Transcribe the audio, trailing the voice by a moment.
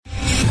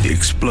The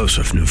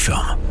explosive new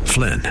film,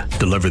 Flynn,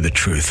 deliver the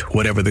truth,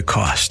 whatever the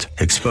cost,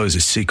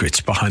 exposes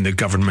secrets behind the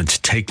government's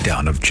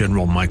takedown of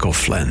General Michael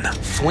Flynn.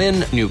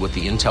 Flynn knew what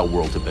the intel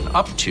world had been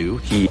up to.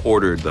 He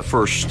ordered the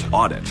first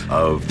audit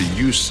of the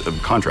use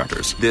of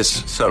contractors.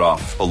 This set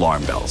off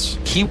alarm bells.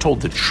 He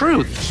told the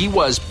truth. He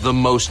was the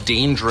most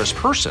dangerous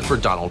person for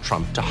Donald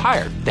Trump to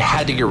hire. They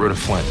had to get rid of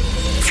Flynn.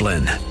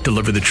 Flynn,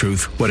 deliver the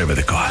truth, whatever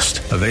the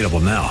cost. Available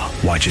now.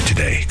 Watch it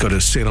today. Go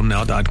to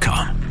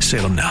salemnow.com.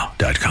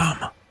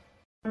 salemnow.com.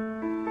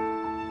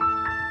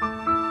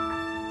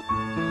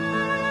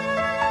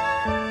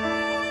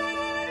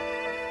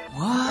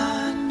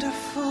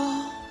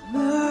 Wonderful,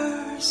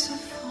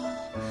 merciful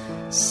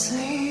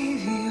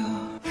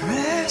Savior,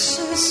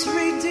 precious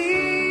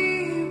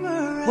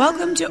Redeemer.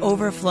 Welcome to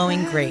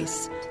Overflowing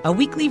Grace, a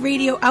weekly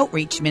radio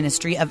outreach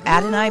ministry of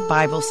Adonai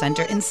Bible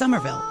Center in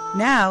Somerville.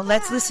 Now,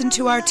 let's listen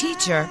to our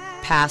teacher,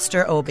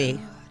 Pastor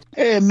Obi.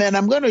 Amen.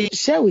 I'm going to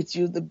share with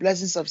you the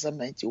blessings of Psalm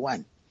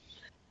 91.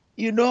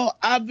 You know,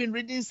 I've been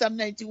reading Psalm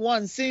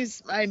 91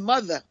 since my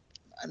mother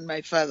and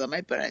my father,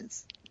 my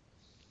parents,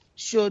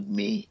 showed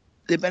me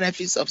the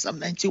benefits of Psalm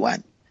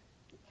 91.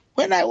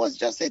 When I was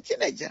just a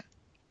teenager,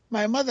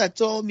 my mother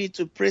told me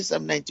to pray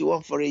Psalm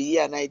 91 for a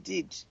year, and I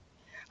did.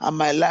 And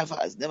my life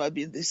has never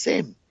been the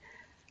same.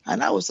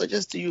 And I will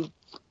suggest to you,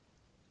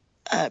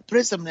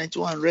 pray Psalm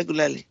 91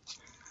 regularly.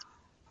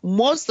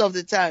 Most of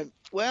the time,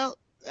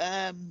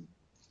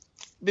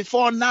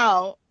 before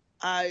now,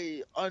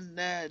 on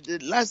the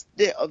last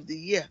day of the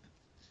year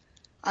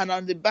and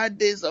on the bad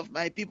days of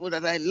my people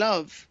that I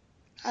love,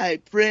 I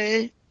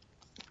pray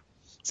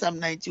Psalm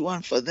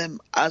 91 for them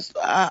as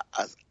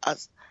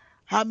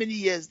how many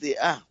years they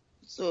are.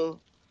 So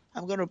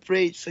I'm going to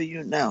pray it for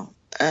you now.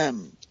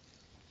 I'm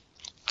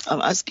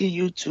asking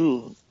you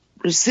to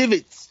receive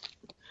it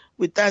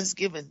with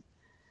thanksgiving.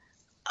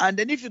 And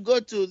then if you go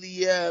to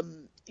the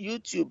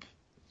YouTube,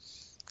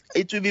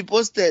 it will be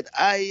posted.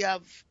 I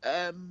have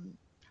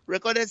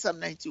recorded Psalm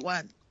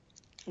 91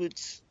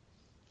 with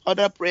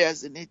other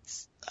prayers in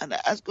it. And I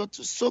ask God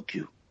to soak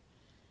you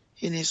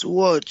in His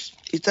word,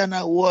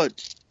 eternal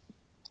word,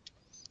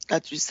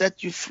 that will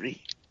set you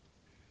free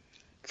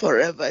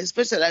forever,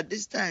 especially at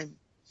this time.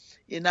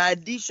 In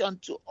addition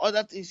to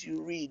other things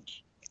you read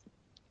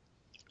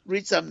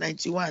Psalm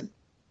 91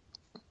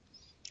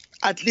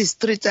 at least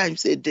 3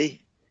 times a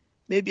day,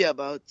 maybe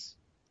about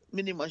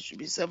minimum should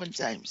be 7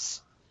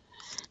 times.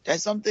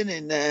 There's something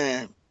in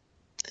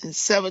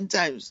 7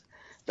 times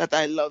that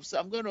I love. So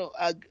I'm going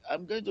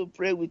to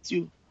pray with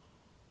you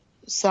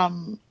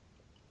Psalm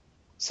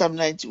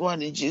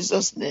 91 in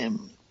Jesus'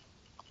 name.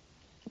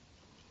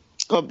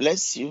 God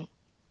bless you.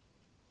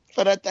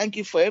 Father, thank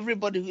you for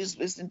everybody who is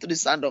listening to the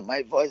sound of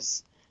my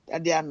voice,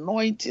 that the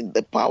anointing,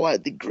 the power,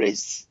 the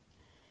grace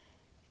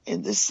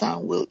in this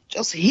sound will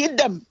just hit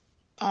them,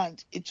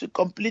 and it will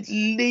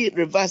completely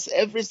reverse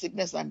every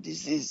sickness and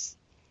disease.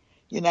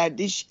 In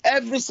addition,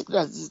 every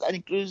sickness and disease, that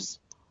includes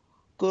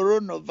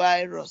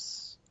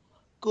coronavirus,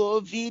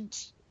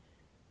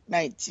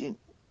 COVID-19,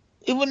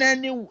 even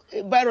any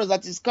virus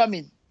that is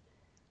coming,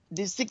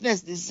 the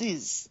sickness,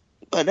 disease,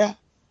 Father,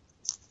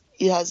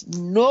 it has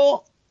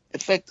no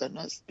effect on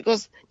us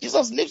because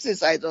Jesus lives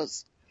inside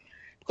us.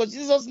 Because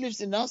Jesus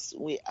lives in us,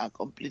 we are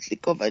completely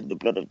covered in the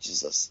blood of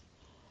Jesus.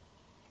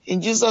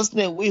 In Jesus'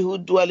 name, we who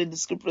dwell in the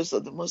secret place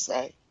of the Most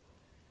High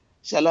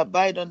shall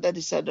abide under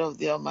the shadow of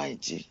the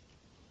Almighty.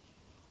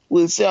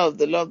 We'll say of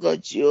the Lord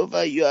God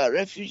Jehovah, you are a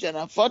refuge and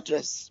a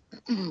fortress.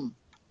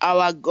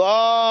 Our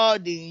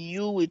God, in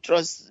you we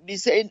trust. Be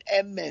saying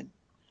amen.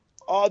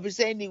 Or be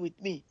saying it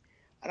with me.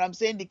 And I'm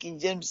saying the King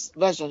James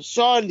Version.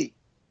 Surely,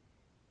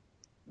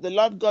 the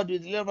Lord God will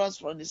deliver us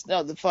from the snare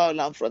of the fowl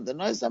and from the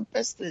noise and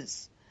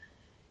pestilence.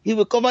 He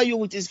will cover you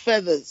with His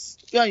feathers,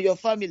 you and your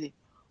family.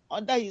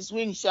 Under His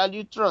wings shall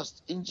you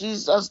trust. In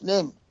Jesus'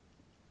 name.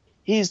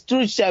 His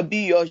truth shall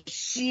be your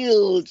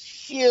shield.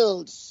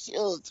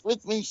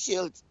 With me,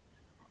 shield.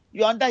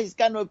 You're under His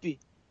canopy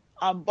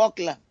and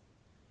buckler.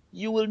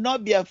 You will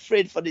not be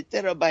afraid for the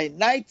terror by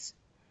night,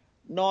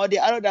 nor the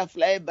arrow that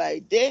fly by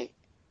day,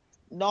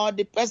 nor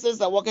the persons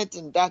that walk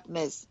in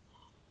darkness,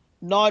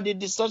 nor the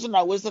destruction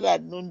that wasted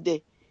at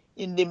noonday,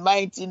 in the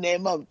mighty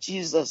name of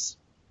Jesus.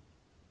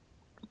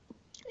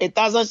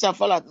 1,000 shall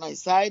fall at my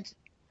side,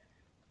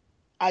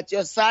 at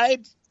your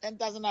side,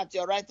 10,000 at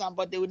your right hand,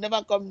 but they will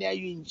never come near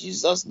you in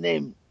Jesus'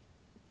 name.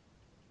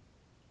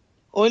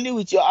 Only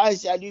with your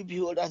eyes shall you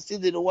behold and see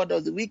the reward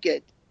of the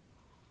wicked.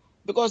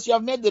 Because you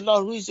have made the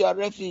Lord, who is your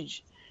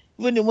refuge,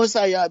 even the Most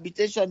High, your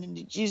habitation,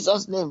 in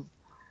Jesus' name.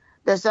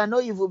 There shall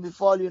no evil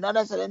befall you,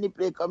 neither shall any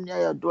plague come near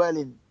your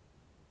dwelling.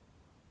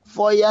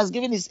 For He has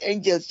given His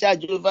angels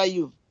charge over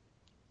you,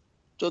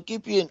 to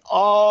keep you in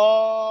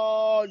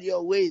all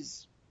your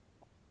ways.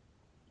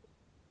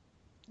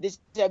 They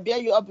shall bear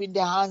you up in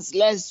their hands,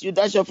 lest you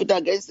dash your foot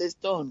against a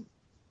stone.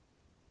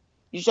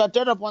 You shall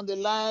tread upon the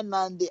lion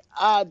and the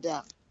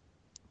adder.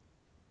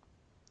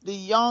 The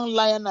young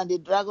lion and the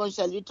dragon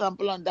shall you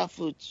trample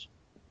underfoot.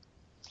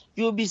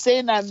 You will be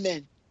saying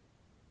amen.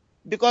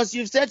 Because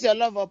you've set your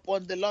love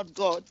upon the Lord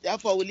God,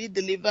 therefore will He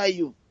deliver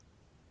you.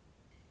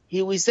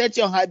 He will set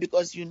you on high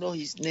because you know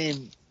his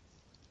name.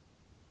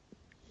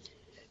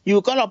 You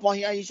will call upon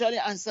him and he surely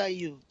answer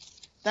you.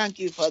 Thank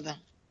you, Father.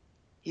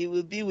 He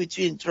will be with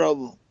you in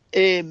trouble.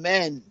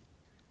 Amen.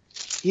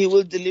 He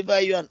will deliver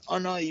you and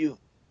honor you.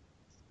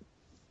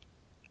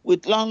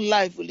 With long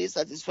life will he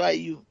satisfy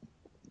you.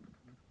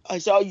 I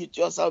show you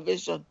to your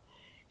salvation.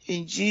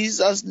 In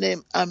Jesus'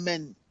 name,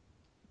 amen.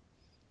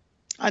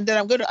 And then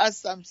I'm going to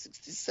ask Psalm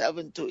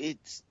 67-8.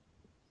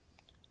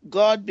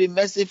 God be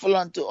merciful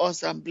unto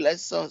us and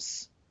bless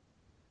us.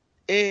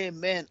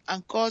 Amen.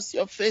 And cause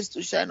your face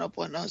to shine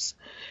upon us.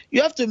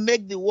 You have to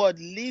make the word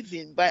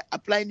living by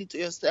applying it to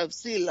yourself.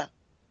 Selah.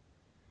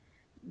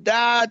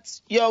 That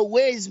your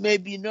ways may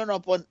be known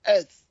upon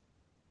earth.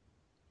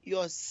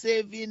 Your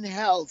saving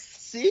health.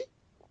 See?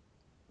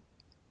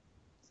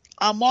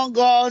 Among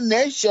all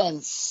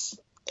nations.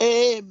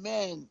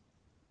 Amen.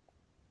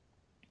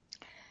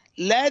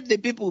 Let the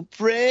people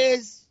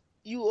praise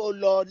you, O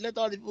Lord. Let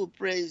all the people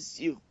praise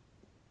you.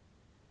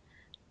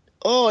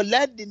 Oh,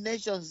 let the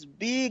nations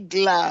be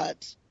glad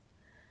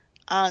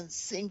and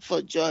sing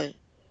for joy.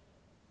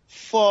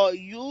 For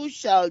you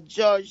shall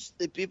judge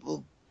the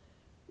people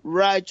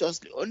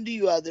righteously. Only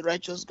you are the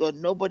righteous God,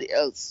 nobody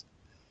else.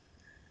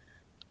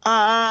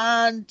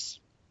 And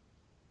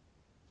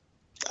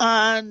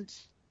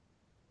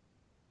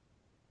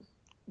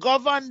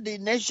govern the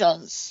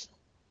nations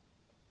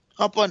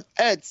upon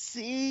earth.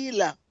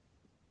 Selah.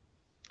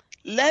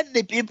 Let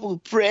the people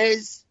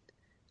praise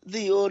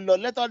thee, O Lord.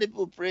 Let all the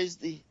people praise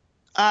thee.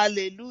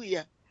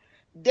 Hallelujah.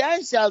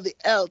 Then shall the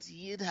earth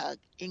yield her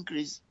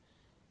increase.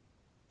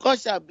 God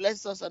shall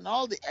bless us, and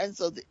all the ends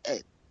of the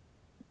earth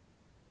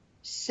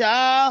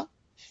shall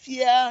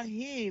fear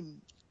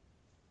him.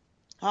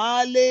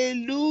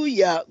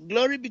 Hallelujah.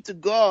 Glory be to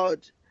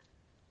God.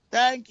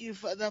 Thank you,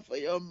 Father, for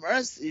your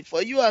mercy,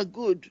 for you are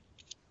good,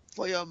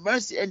 for your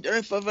mercy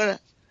endureth forever.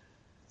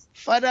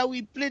 Father,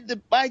 we plead the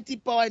mighty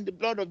power in the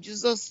blood of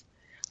Jesus.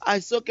 I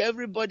soak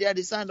everybody at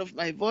the sound of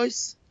my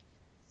voice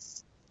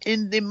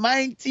in the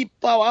mighty,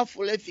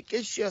 powerful,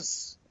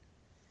 efficacious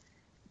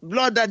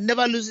blood that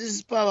never loses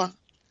its power,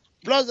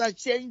 blood that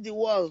changed the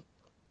world,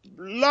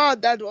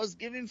 blood that was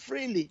given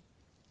freely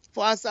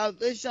for our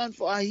salvation,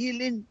 for our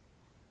healing.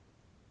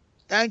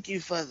 Thank you,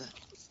 Father.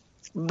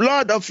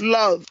 Blood of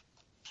love,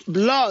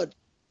 blood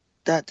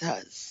that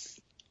has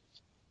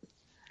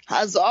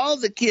all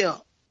the cure.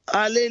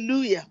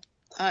 Hallelujah.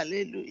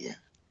 Hallelujah.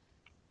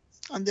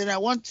 And then I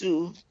want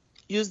to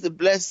use the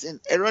blessing,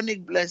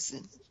 Aaronic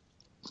blessing.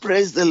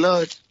 Praise the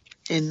Lord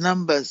in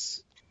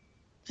Numbers.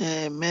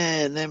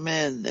 Amen,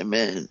 amen,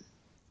 amen.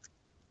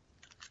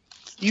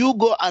 You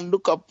go and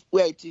look up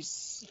where it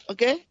is,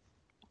 okay?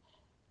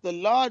 The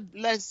Lord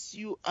bless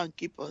you and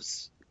keep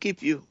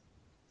you.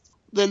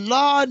 The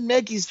Lord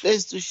make his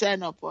face to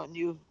shine upon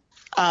you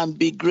and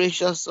be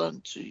gracious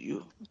unto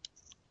you.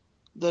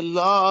 The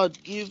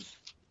Lord give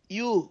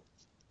you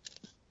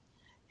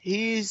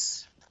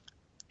his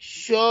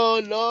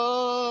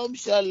shalom,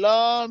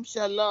 shalom,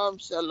 shalom,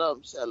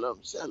 shalom, shalom,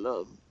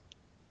 shalom.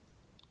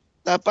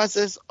 That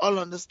passes all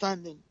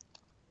understanding.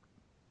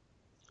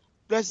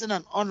 Blessing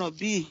and honor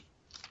be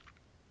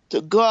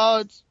to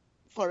God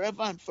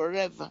forever and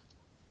forever.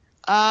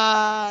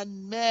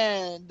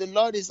 Amen. The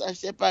Lord is our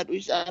shepherd,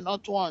 we shall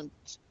not want.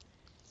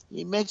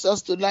 He makes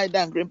us to lie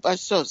down green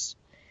pastures.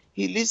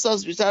 He leads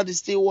us beside the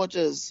still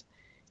waters.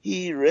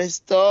 He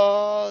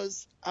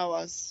restores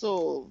our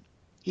soul.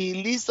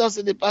 He leads us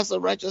in the path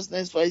of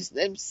righteousness for his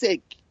name's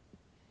sake.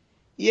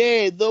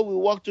 Yea, though we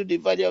walk through the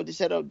valley of the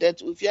shadow of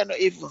death, we fear no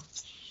evil.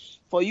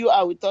 For you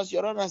are with us,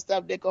 your rod and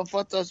staff, they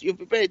comfort us. You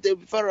prepare a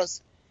table before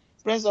us,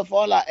 friends of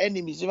all our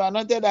enemies. You have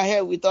anointed our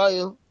head with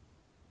oil.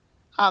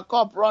 Our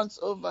cup runs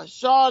over.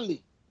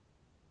 Surely,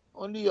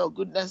 only your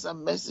goodness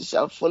and mercy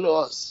shall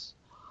follow us,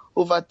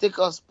 overtake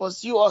us,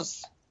 pursue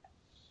us,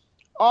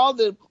 all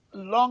the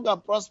long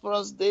and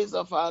prosperous days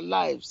of our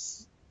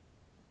lives.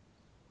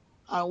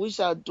 And we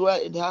shall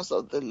dwell in the house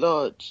of the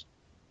Lord.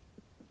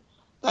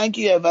 Thank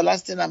you,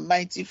 everlasting and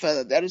mighty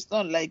Father. There is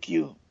none like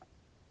you.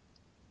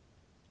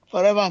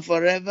 Forever and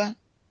forever.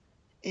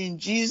 In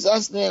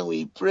Jesus' name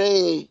we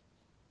pray.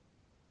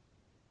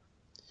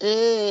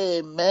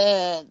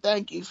 Amen.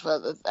 Thank you,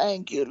 Father.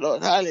 Thank you,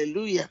 Lord.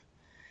 Hallelujah.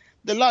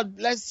 The Lord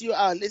bless you,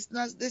 our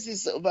listeners. This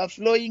is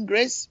Overflowing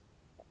Grace.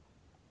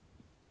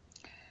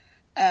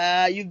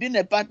 You've been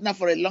a partner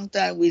for a long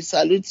time. We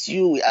salute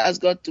you. We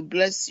ask God to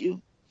bless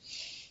you.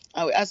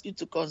 And we ask you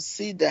to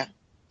consider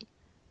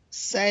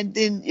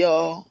sending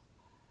your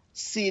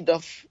seed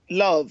of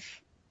love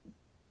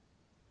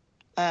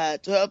to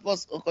help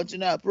us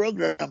continue our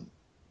program.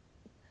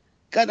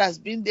 God has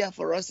been there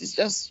for us. It's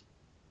just,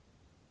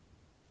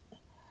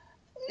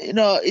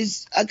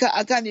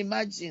 I can't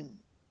imagine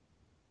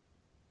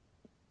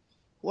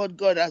what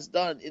God has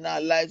done in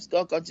our lives.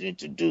 God continue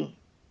to do.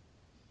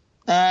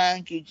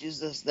 Thank you,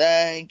 Jesus.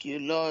 Thank you,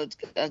 Lord.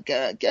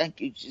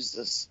 Thank you,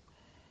 Jesus.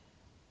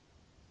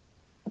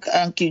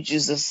 Thank you,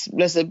 Jesus.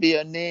 Blessed be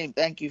your name.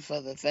 Thank you,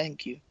 Father.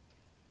 Thank you.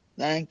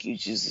 Thank you,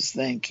 Jesus.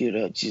 Thank you,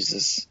 Lord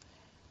Jesus.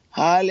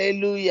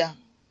 Hallelujah.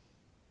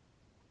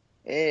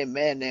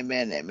 Amen,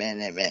 amen,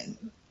 amen, amen.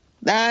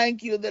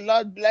 Thank you. The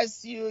Lord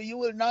bless you. You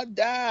will not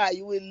die.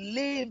 You will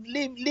live,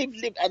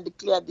 and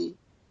declare the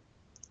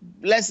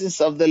blessings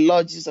of the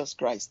Lord Jesus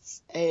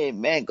Christ.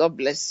 Amen. God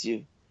bless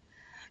you.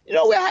 You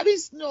know, we're having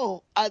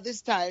snow at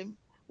this time.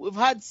 We've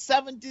had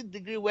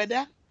 70-degree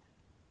weather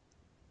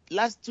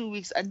last 2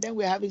 weeks, and then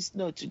we're having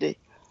snow today.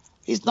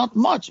 It's not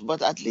much,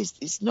 but at least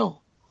it's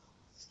snow.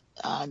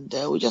 And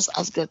we just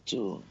ask God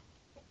to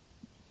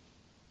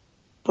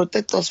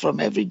protect us from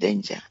every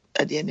danger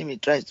that the enemy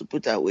tries to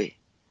put our way.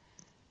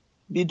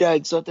 Be thou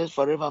exalted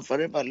forever and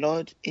forever,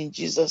 Lord. In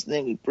Jesus'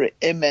 name we pray.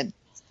 Amen.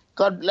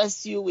 God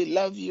bless you. We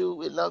love you.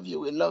 We love you.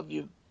 We love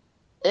you.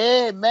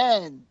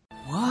 Amen.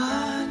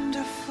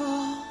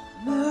 Wonderful,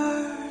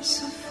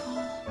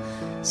 merciful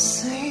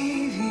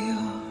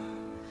Savior,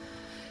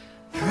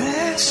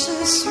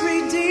 precious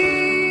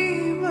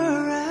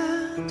Redeemer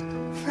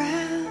and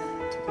friend.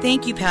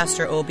 Thank you,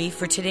 Pastor Obi,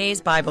 for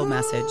today's Bible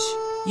message.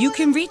 You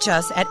can reach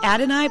us at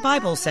Adonai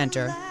Bible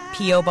Center,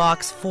 P.O.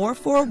 Box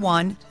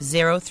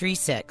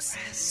 441036,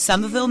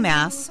 Somerville,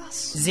 Mass.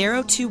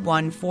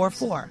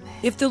 02144.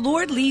 If the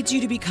Lord leads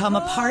you to become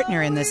a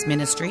partner in this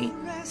ministry,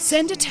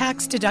 send a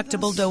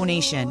tax-deductible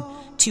donation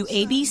to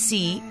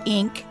ABC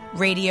Inc.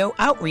 Radio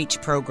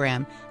Outreach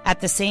Program at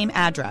the same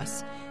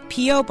address,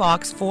 P.O.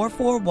 Box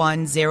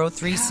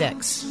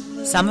 441036,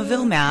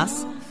 Somerville,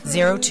 Mass.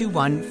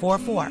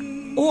 02144.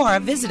 Or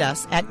visit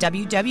us at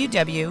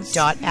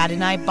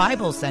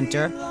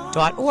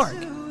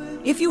www.AdonaiBibleCenter.org.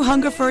 If you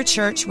hunger for a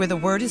church where the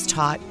Word is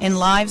taught and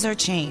lives are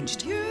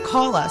changed,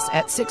 call us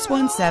at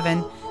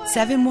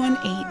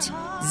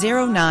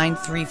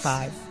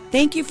 617-718-0935.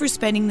 Thank you for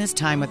spending this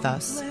time with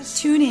us.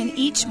 Tune in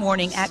each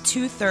morning at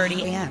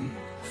 2:30 a.m.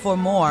 for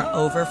more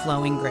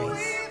Overflowing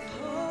Grace.